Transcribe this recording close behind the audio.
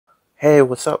Hey,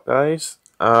 what's up, guys?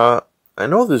 I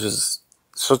know this is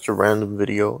such a random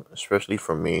video, especially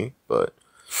for me, but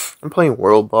I'm playing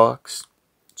Worldbox.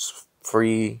 It's a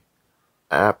free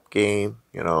app game.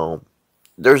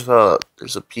 There's a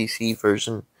PC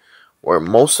version where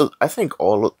I think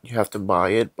you have to buy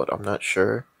it, but I'm not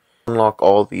sure. Unlock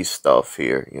all these stuff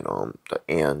here. The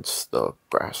ants, the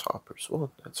grasshoppers. Well,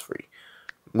 that's free.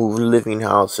 Move living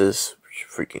houses,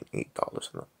 freaking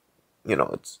 $8.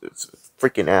 It's a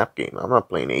freaking app game. I'm not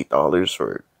playing $8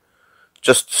 for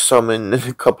just to summon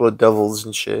a couple of devils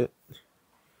and shit.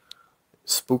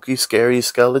 Spooky, scary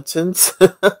skeletons.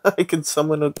 I can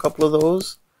summon a couple of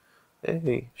those.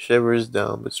 Hey, shivers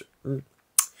down, Mister.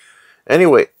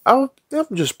 Anyway, I'm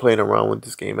just playing around with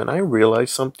this game, and I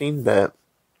realized something that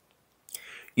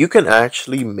you can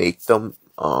actually make them.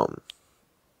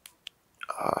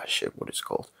 Shit, what is it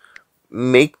called?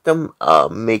 Make them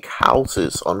make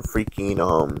houses on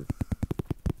freaking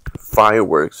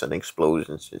fireworks and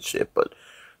explosions and shit, but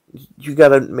you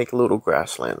gotta make a little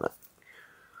grassland.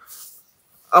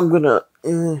 I'm gonna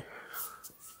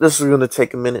this is gonna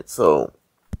take a minute, so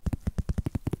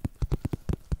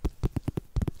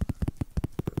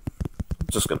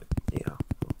just gonna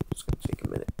it's gonna take a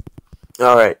minute.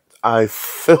 Alright, I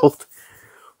filled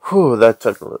that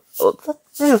took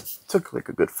took like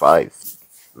a good 5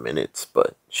 minutes,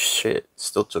 but shit,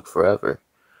 still took forever.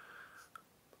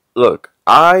 Look,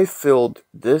 I filled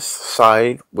this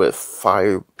side with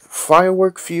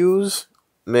firework fuse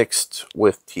mixed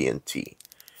with TNT.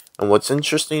 And what's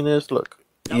interesting is, look,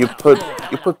 you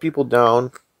put people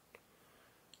down,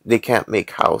 they can't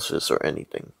make houses or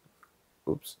anything.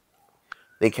 Oops.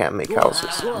 They can't make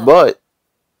houses. But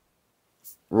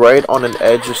right on an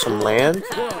edge of some land,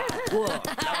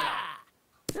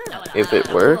 if it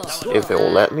works, if it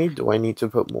will let me, do I need to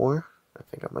put more? I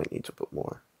think I might need to put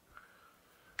more.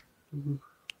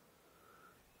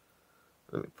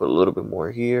 Let me put a little bit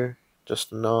more here,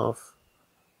 just enough.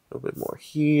 A little bit more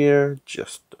here,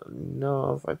 just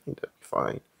enough. I think that'd be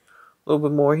fine. A little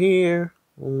bit more here,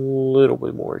 a little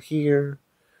bit more here.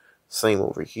 Same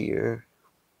over here.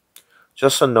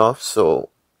 Just enough so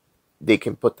they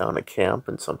can put down a camp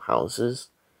in some houses.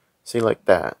 See, like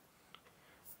that.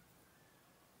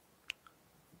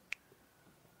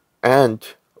 And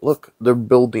look, they're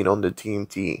building on the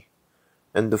TNT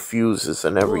and the fuses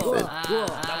and everything.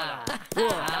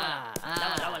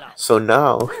 So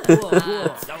now,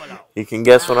 you can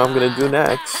guess what I'm gonna do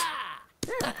next.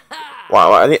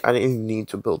 Wow, I didn't need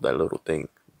to build that little thing.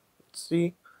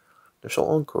 See? They're so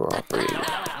uncooperative.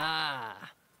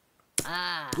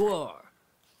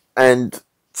 And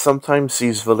sometimes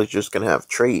these villagers can have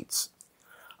traits.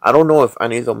 I don't know if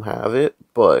any of them have it,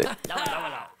 but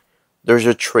there's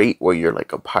a trait where you're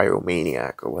like a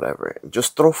pyromaniac or whatever. And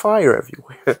just throw fire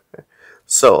everywhere.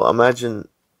 So imagine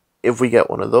if we get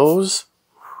one of those.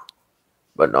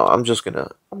 But no, I'm just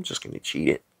gonna cheat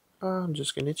it. I'm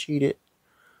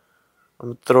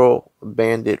gonna throw a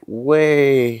bandit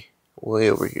way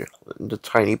over here in the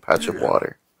tiny patch of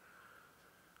water.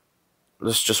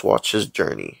 Let's just watch his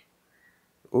journey.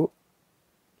 Ooh.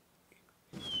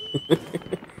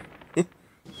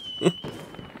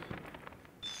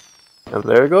 And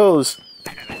there it goes.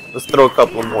 Let's throw a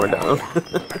couple more down.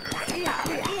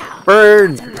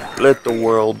 Burn! Let the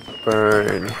world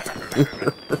burn.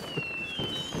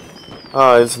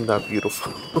 Ah, isn't that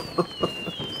beautiful?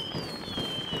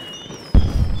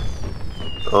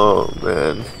 Oh,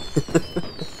 man.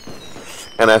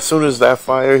 And as soon as that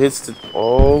fire hits the...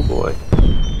 Oh, boy.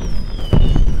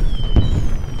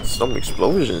 Some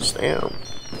explosions, damn.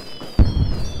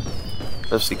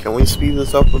 Let's see, can we speed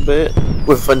this up a bit?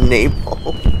 With a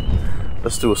napalm?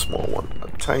 Let's do a small one. A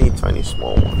tiny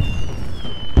small one.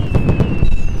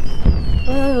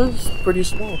 It's pretty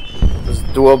small. Let's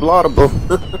do a lot of them.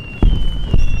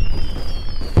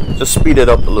 Just speed it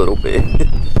up a little bit.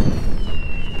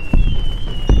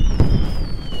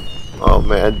 Oh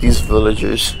man, these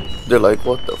villagers, they're like,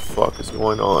 what the fuck is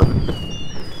going on?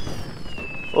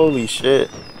 Holy shit.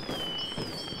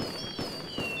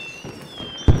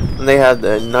 And they had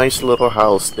that nice little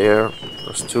house there.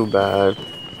 That's too bad.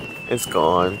 It's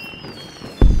gone.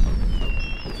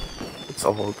 It's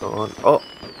all gone. Oh,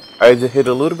 I hit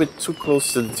a little bit too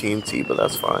close to the TNT, but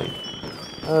that's fine.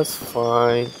 That's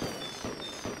fine.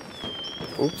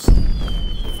 Oops.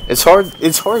 It's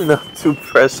hard enough to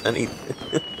press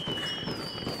anything.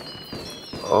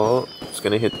 Oh, it's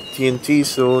gonna hit TNT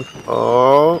soon.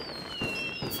 Oh.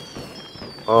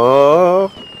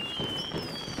 Oh.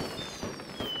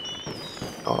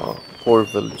 Oh, poor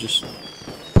villagers.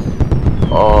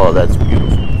 Oh, that's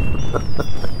beautiful.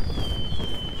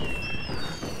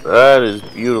 That is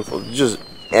beautiful. Just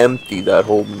empty that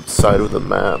whole side of the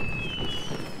map.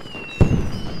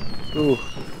 Ooh.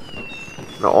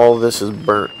 Now all this is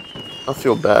burnt. I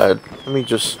feel bad. Let me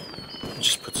just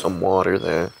put some water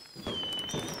there.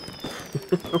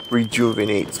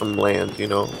 Rejuvenate some land, you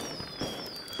know.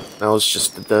 Now it's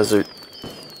just the desert.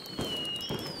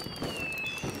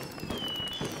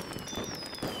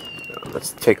 Now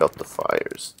let's take out the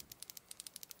fires.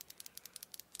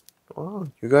 Oh,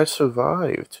 you guys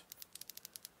survived.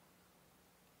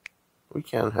 We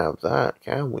can't have that,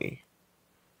 can we?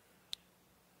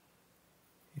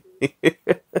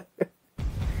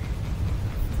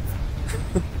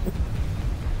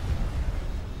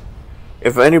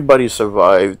 If anybody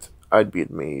survived, I'd be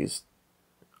amazed.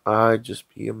 I'd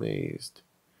just be amazed.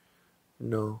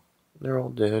 No, they're all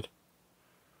dead.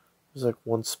 There's like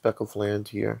one speck of land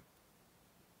here.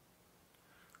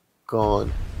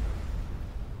 Gone.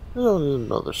 Oh, there's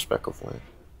another speck of land.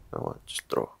 I want to just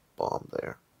throw a bomb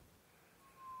there.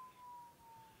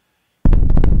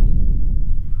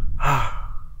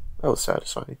 That was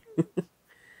satisfying.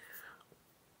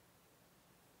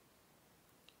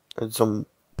 And some,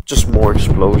 just more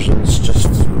explosions, just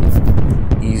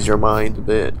to ease your mind a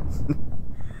bit.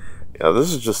 Yeah,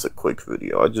 this is just a quick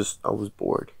video. I was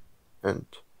bored. And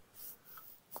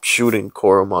shooting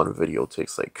Koromon video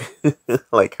takes like,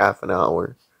 like half an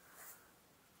hour.